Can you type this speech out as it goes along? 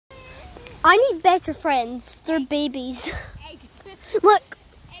I need better friends. They're babies. Look.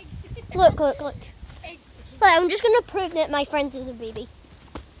 Look. Look, I'm just going to prove that my friend is a baby.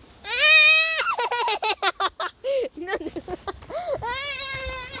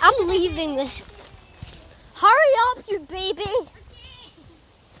 I'm leaving this. Hurry up, you baby.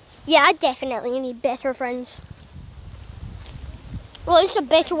 Yeah, I definitely need better friends. Well, it's a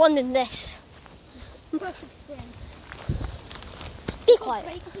better one than this. Perfect friend. Be quiet.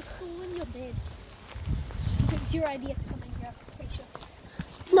 Breaks the school in your bed. It's your idea to come in here. Pretty sure.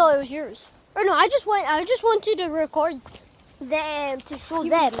 No, it was yours. Or no, I just wanted to record them to show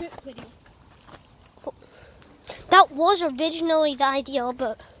them. Video. That was originally the idea,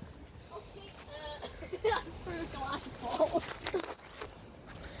 but For a glass ball.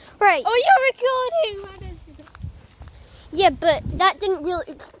 right. Oh, you're recording. Yeah, but that didn't really.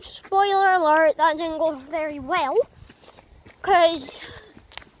 Spoiler alert! That didn't go very well because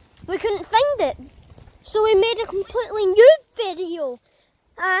we couldn't find it. So we made a completely new video,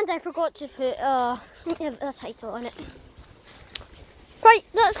 and I forgot to put a title on it. Right,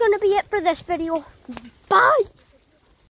 that's going to be it for this video. Bye!